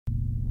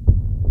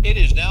It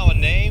is now a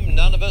name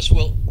none of us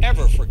will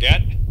ever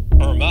forget,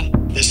 Irma.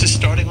 This is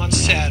starting on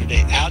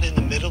Saturday out in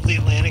the middle of the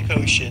Atlantic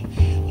Ocean.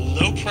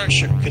 Low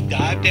pressure could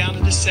dive down to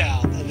the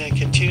south and then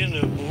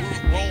continue to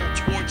roll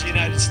towards the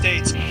United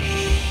States.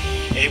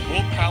 It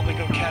will probably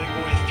go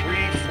category 3,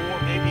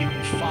 4, maybe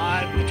even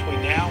 5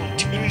 between now and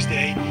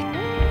Tuesday.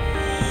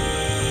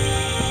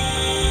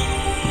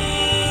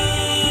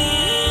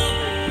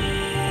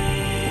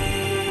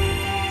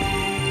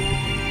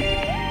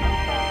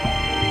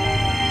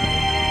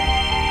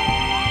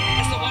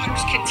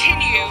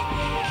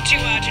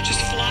 Continue to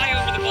just fly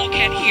over the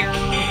bulkhead here.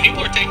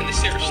 People are taking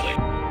this seriously.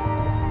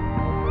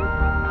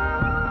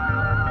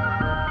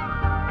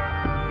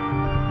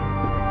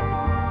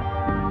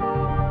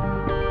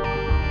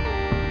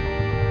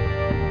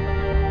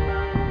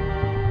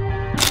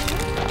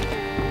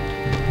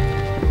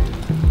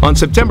 On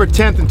September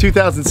 10th in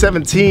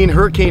 2017,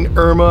 Hurricane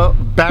Irma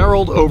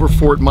barreled over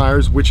Fort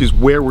Myers, which is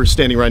where we're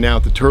standing right now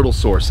at the turtle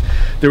source.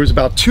 There was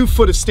about 2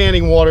 foot of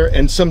standing water,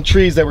 and some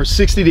trees that were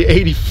 60 to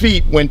 80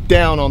 feet went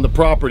down on the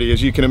property.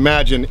 As you can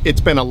imagine,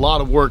 it's been a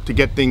lot of work to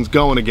get things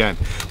going again.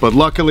 But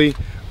luckily,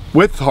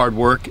 with hard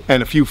work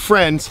and a few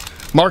friends,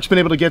 Mark's been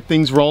able to get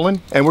things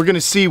rolling, and we're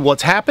gonna see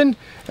what's happened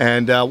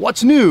and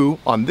what's new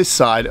on this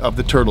side of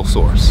the turtle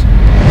source.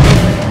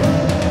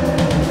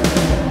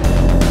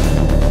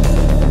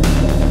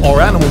 Our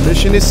animal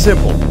mission is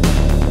simple: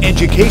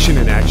 education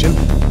in action,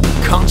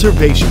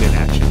 conservation in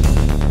action.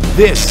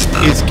 This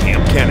is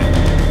Kamp Kenan.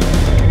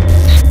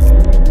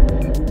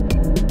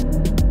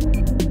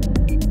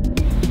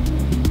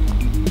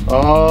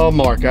 Oh,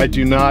 Mark, I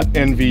do not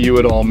envy you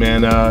at all,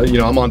 man. You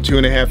know, I'm on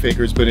 2.5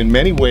 acres, but in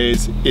many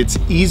ways, it's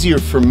easier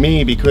for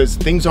me because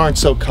things aren't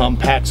so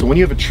compact. So when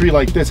you have a tree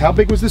like this, how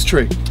big was this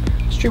tree?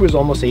 This tree was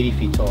almost 80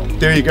 feet tall.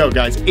 There you go,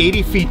 guys,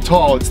 80 feet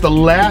tall. It's the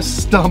last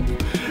stump,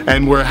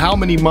 and we're how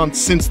many months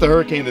since the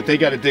hurricane that they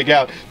got to dig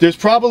out? There's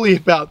probably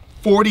about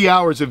 40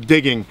 hours of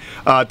digging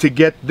to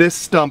get this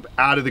stump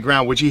out of the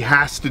ground, which he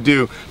has to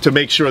do to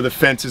make sure the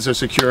fences are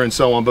secure and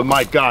so on. But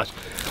my gosh,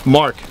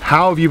 Mark,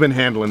 how have you been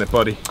handling it,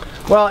 buddy?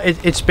 Well,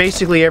 it's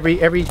basically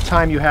every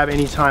time you have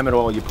any time at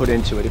all, you put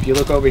into it. If you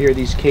look over here,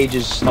 these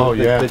cages, oh,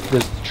 yeah.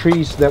 the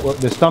trees that were,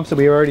 the stumps that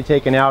we were already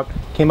taken out,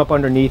 came up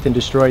underneath and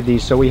destroyed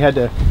these. So we had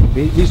to,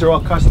 these are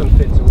all custom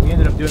fits. So what we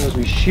ended up doing was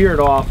we sheared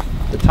off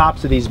the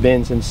tops of these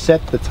bins and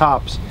set the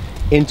tops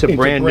into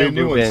brand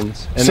new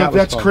bins. And so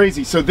that's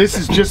crazy. So this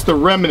is just the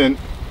remnant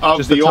of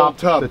just the old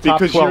tub,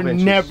 because you're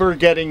never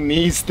getting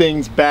these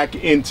things back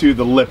into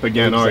the lip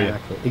again, are you?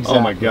 Exactly. Oh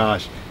my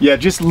gosh. Yeah,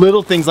 just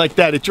little things like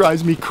that. It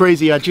drives me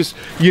crazy. I just,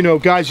 you know,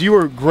 guys, you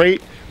were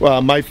great.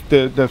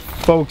 The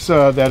folks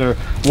that are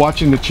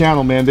watching the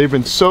channel, man, they've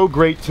been so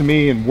great to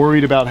me and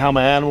worried about how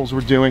my animals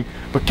were doing.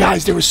 But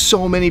guys, there were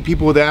so many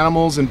people with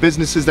animals and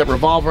businesses that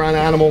revolve around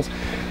animals.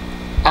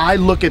 I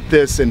look at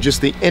this and just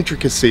the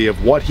intricacy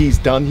of what he's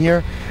done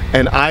here,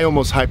 and I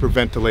almost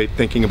hyperventilate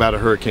thinking about a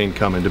hurricane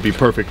coming, to be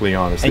perfectly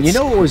honest. And you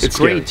know what was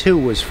great too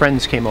was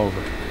friends came over.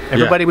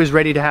 Everybody was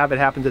ready to have it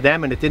happen to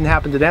them, and it didn't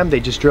happen to them. They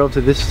just drove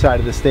to this side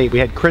of the state. We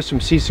had Chris from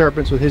Sea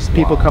Serpents with his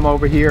people come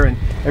over here, and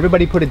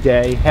everybody put a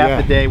day,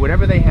 half a day,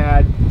 whatever they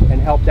had,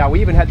 and helped out. We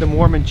even had the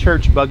Mormon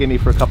church bugging me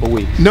for a couple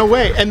weeks. No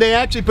way! And they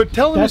actually, but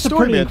tell them the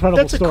story, man.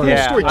 That's a cool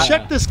story.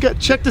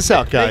 Check this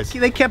out, guys.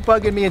 They kept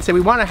bugging me and said, "We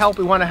want to help,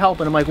 we want to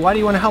help," and I'm like, "Why do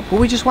you want to help?" "Well,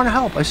 we just want to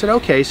help." I said,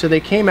 "Okay." So they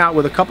came out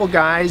with a couple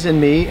guys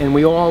and me, and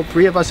we all,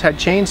 3 of us had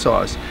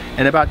chainsaws,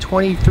 and about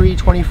 23,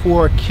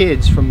 24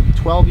 kids from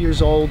 12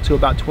 years old to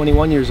about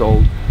 21 years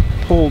old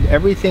pulled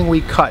everything we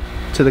cut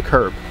to the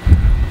curb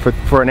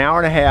for an hour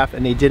and a half,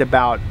 and they did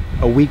about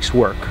a week's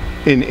work.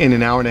 In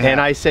an hour and a half. And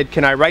I said,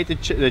 "Can I write the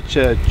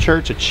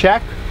church a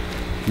check?"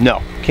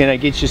 "No." "Can I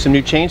get you some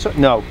new chainsaw?"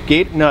 "No."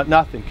 "No,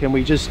 nothing. Can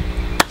we just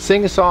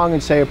sing a song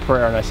and say a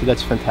prayer?" And I said,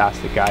 "That's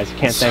fantastic, guys.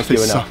 Can't thank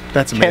you enough."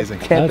 That's amazing.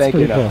 Can't thank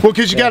you enough. Well,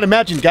 because you got to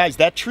imagine, guys,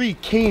 that tree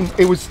came.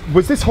 It was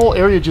this whole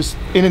area just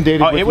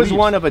inundated with it was leaves?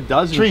 One of a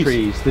dozen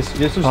trees.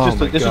 This was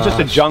just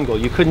a jungle.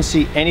 You couldn't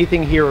see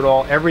anything here at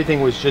all.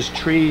 Everything was just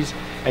trees,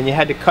 and you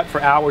had to cut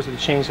for hours with a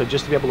chainsaw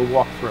just to be able to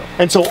walk through.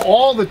 And so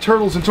all the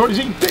turtles and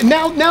tortoises,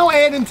 now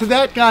add into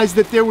that, guys,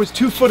 that there was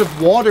 2 foot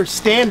of water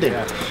standing.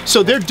 Yeah.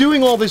 So they're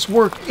doing all this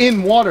work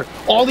in water.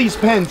 All these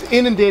pens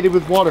inundated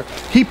with water.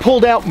 He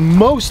pulled out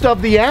most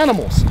of the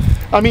animals.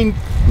 I mean,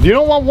 you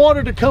don't want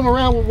water to come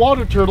around with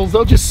water turtles.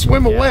 They'll just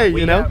swim away,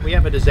 you know? We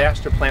have a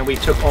disaster plan. We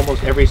took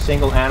almost every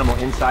single animal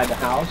inside the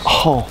house.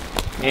 Oh.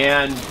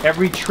 And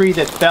every tree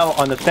that fell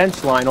on the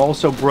fence line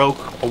also broke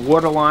a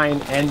water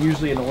line and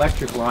usually an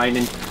electric line.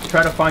 And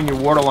try to find your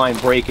water line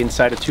break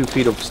inside of 2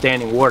 feet of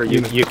standing water.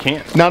 You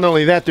can't. Not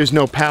only that, there's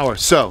no power.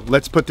 So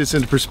let's put this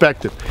into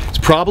perspective. It's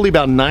probably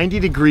about 90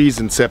 degrees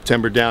in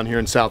September down here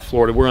in South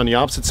Florida. We're on the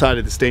opposite side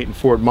of the state in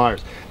Fort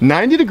Myers.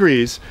 90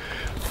 degrees.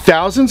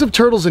 Thousands of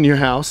turtles in your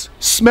house,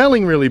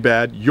 smelling really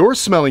bad, you're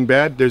smelling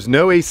bad, there's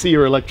no AC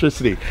or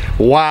electricity.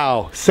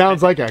 Wow,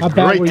 sounds like a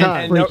great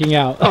time. Freaking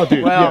out. Oh,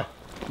 dude, well,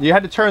 You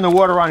had to turn the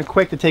water on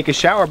quick to take a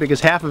shower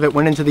because half of it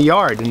went into the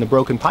yard in the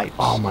broken pipes.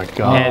 Oh my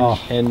God.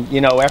 And you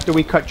know, after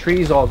we cut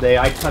trees all day,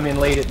 I'd come in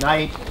late at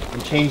night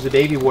and change the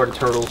baby water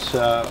turtles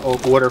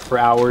water for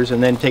hours,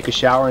 and then take a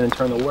shower and then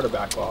turn the water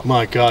back off.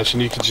 My gosh,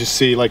 and you can just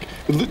see, like,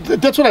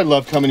 that's what I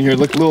love coming here.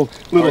 Look, little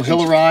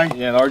Hillary.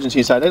 Yeah, the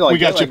Argentine side. We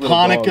got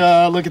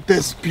japonica. Look at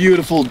this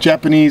beautiful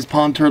Japanese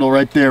pond turtle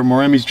right there.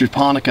 Moremi's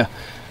japonica.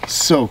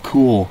 So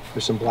cool.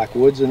 There's some black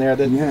woods in there.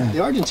 The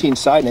Argentine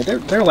side,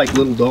 they're like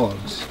little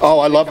dogs. Oh,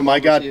 I love them. I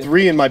got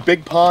 3 in my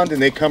big pond,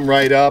 and they come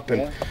right up,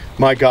 and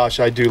my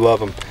gosh, I do love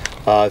them.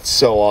 It's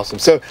so awesome.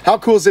 So how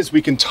cool is this?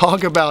 We can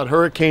talk about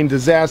hurricane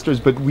disasters,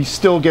 but we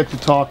still get to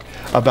talk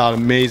about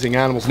amazing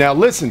animals. Now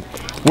listen,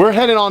 we're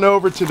heading on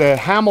over to the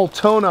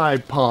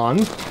Hamiltoni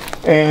pond,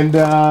 and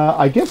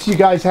I guess you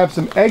guys have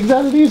some eggs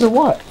out of these or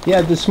what?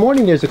 Yeah, this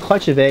morning there's a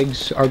clutch of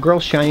eggs. Our girl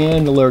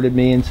Cheyenne alerted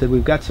me and said,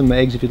 we've got some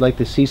eggs if you'd like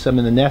to see some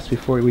in the nest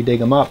before we dig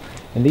them up.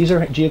 And these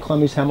are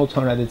Geoclummies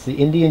hamiltoni. That's the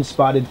Indian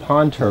spotted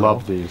pond turtle.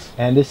 Love these.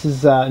 And this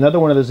is another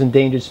one of those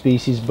endangered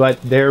species,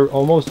 but they're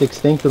almost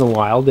extinct in the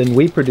wild, and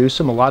we produce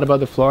them. A lot of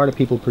other Florida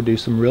people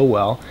produce them real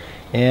well.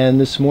 And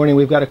this morning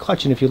we've got a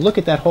clutch, and if you look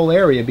at that whole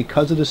area,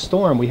 because of the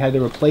storm, we had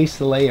to replace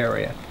the lay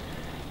area.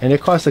 And it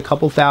cost a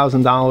couple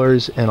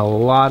 $1,000s and a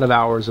lot of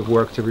hours of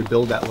work to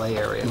rebuild that lay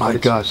area. My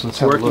gosh, let's it's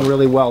have a working look.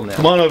 really well now.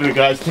 Come on over,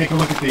 guys. Take a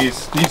look at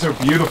these. These are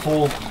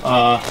beautiful,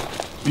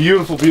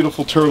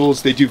 beautiful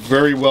turtles. They do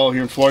very well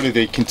here in Florida.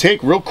 They can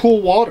take real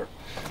cool water.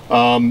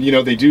 You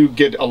know, they do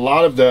get a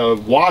lot of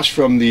the wash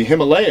from the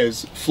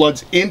Himalayas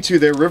floods into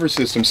their river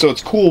system, so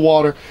it's cool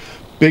water.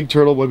 Big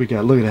turtle. What do we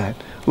got? Look at that.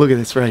 Look at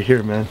this right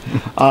here, man.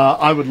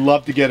 I would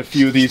love to get a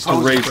few of these to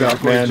raise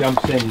up, man.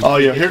 Oh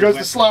yeah, here goes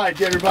the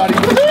slide, everybody.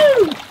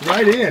 Woo!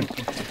 Right in.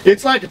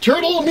 It's like a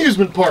turtle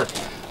amusement park.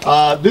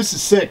 This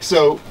is sick.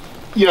 So,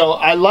 you know,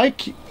 I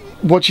like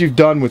what you've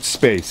done with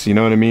space. You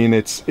know what I mean?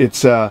 It's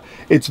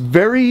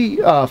very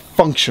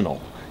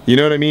functional. You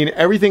know what I mean?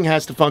 Everything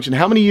has to function.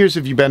 How many years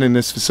have you been in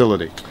this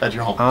facility at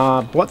your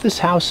home? Bought this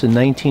house in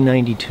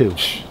 1992.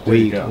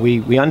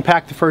 We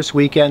unpacked the first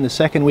weekend. The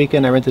second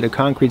weekend I rented a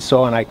concrete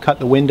saw and I cut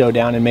the window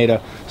down and made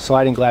a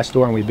sliding glass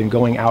door, and we've been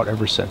going out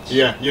ever since.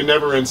 Yeah, you're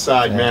never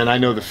inside, man. I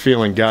know the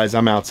feeling, guys.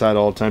 I'm outside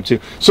all the time too.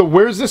 So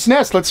where's this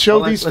nest? Let's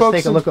show these folks.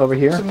 Let's take a look over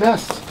here. Some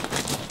nests.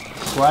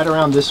 Slide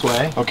around this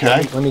way.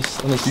 Okay. Let me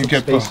see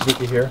space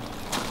with you here.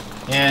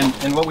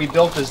 And what we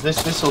built is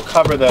this will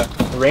cover the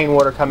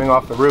rainwater coming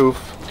off the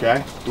roof.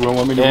 Okay. Do you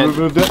want me to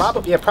remove this?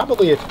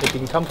 Probably if you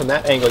can come from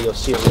that angle, you'll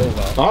see it really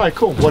well. All right,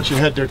 cool. Watch your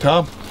head there,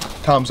 Tom.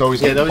 Tom's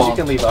always those you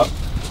can leave up.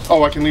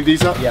 Oh, I can leave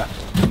these up? Yeah.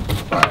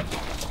 All right.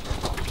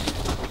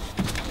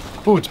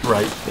 Ooh, it's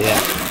bright.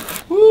 Yeah.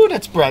 Ooh,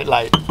 that's bright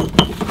light. And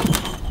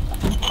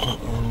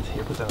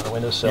here, put that on the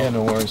windowsill. Yeah,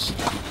 no worries.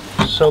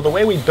 So the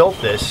way we built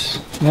this,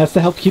 and that's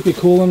to help keep it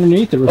cool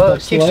underneath. It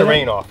keeps the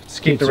rain off.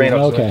 Keep the rain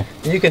off. Okay.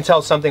 And you can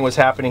tell something was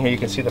happening here. You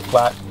can see the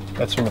flat.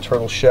 That's from a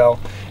turtle shell.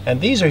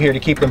 And these are here to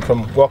keep them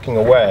from walking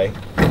away.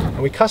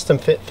 And we custom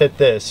fit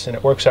this, and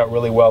it works out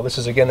really well. This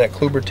is again that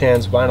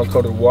Klubertans vinyl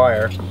coated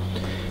wire.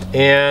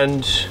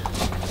 And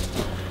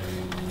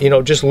you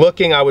know, just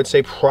looking, I would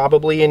say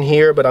probably in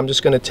here, but I'm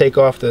just going to take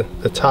off the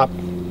top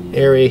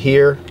area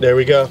here. There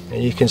we go.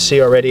 And you can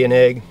see already an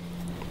egg.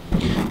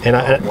 And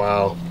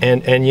wow.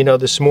 And you know,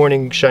 this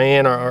morning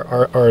Cheyenne,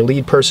 our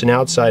lead person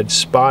outside,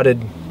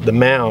 spotted the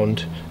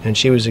mound, and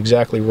she was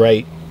exactly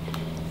right.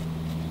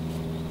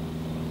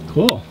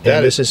 Cool.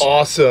 That is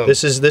awesome.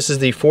 This is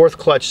the 4th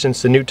clutch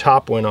since the new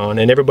top went on,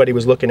 and everybody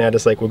was looking at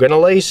us like, we're gonna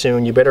lay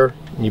soon. You better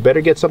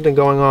get something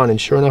going on. And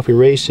sure enough, we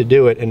raced to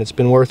do it, and it's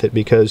been worth it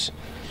because.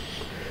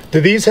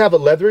 Do these have a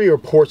leathery or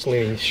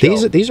porcelain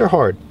shell? These are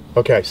hard.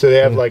 Okay, so they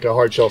have like a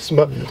hard shell.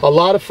 A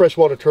lot of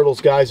freshwater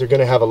turtles, guys, are going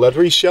to have a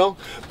leathery shell,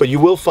 but you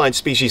will find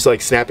species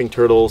like snapping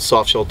turtles,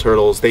 soft-shell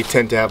turtles, they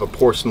tend to have a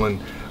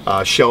porcelain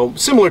shell,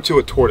 similar to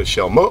a tortoise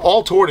shell.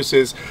 All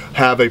tortoises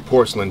have a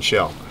porcelain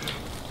shell,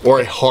 or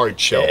a hard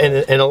shell.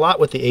 And a lot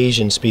with the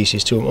Asian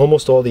species too.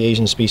 Almost all the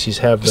Asian species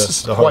have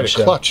the hard shell. Quite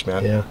a clutch,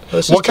 man. Yeah.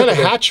 What kind of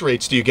hatch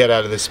rates do you get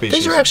out of this species?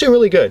 These are actually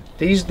really good.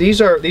 These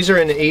are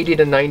in the 80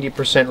 to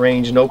 90%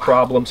 range, no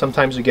problem.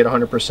 Sometimes we get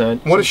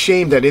 100%. What a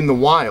shame that in the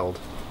wild,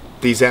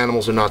 these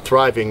animals are not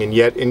thriving, and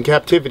yet in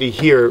captivity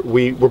here,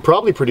 we're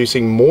probably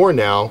producing more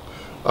now.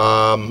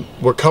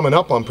 We're coming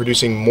up on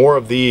producing more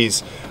of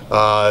these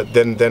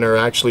than are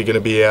actually going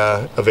to be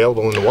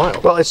available in the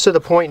wild. Well, it's to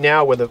the point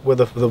now where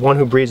the one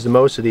who breeds the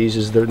most of these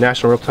is the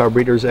National Reptile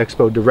Breeders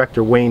Expo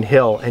director, Wayne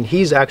Hill, and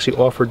he's actually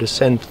offered to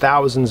send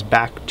thousands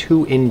back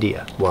to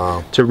India.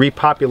 Wow. To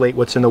repopulate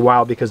what's in the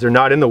wild, because they're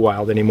not in the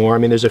wild anymore. I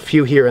mean, there's a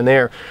few here and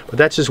there, but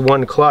that's just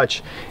one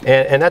clutch,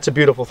 and that's a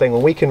beautiful thing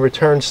when we can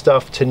return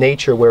stuff to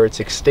nature where it's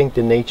extinct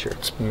in nature.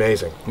 It's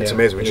amazing. It's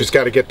amazing. We just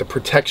got to get the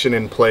protection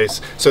in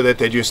place so that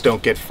they just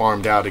don't get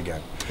farmed out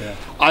again.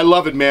 I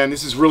love it, man.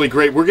 This is really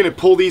great. We're going to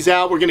pull these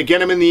out. We're going to get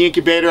them in the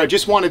incubator. I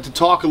just wanted to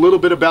talk a little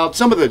bit about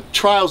some of the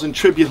trials and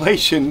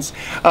tribulations,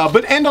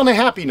 but end on a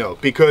happy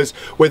note, because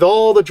with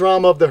all the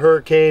drama of the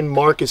hurricane,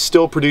 Mark is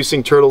still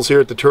producing turtles here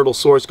at the Turtle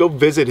Source. Go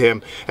visit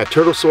him at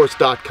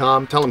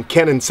turtlesource.com. Tell him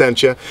Kenan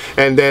sent you.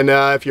 And then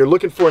if you're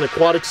looking for an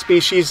aquatic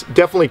species,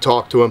 definitely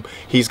talk to him.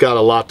 He's got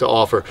a lot to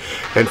offer.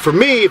 And for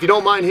me, if you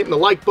don't mind hitting the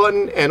like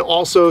button and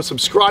also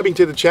subscribing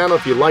to the channel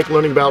if you like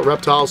learning about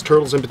reptiles,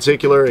 turtles in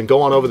particular, and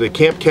go on over to the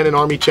Kamp Kenan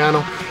Army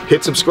channel,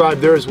 hit subscribe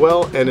there as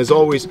well. And as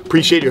always,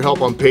 appreciate your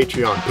help on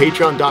Patreon.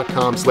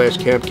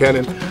 Patreon.com/Kamp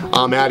Kenan.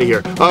 I'm out of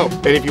here. Oh,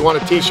 and if you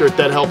want a t-shirt,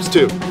 that helps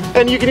too.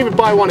 And you can even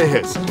buy one of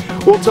his.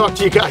 We'll talk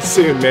to you guys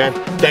soon, man.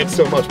 Thanks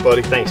so much,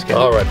 buddy. Thanks, Kevin.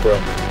 All right, bro.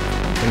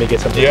 Let me get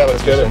something. Yeah,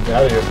 let's get it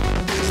out of here.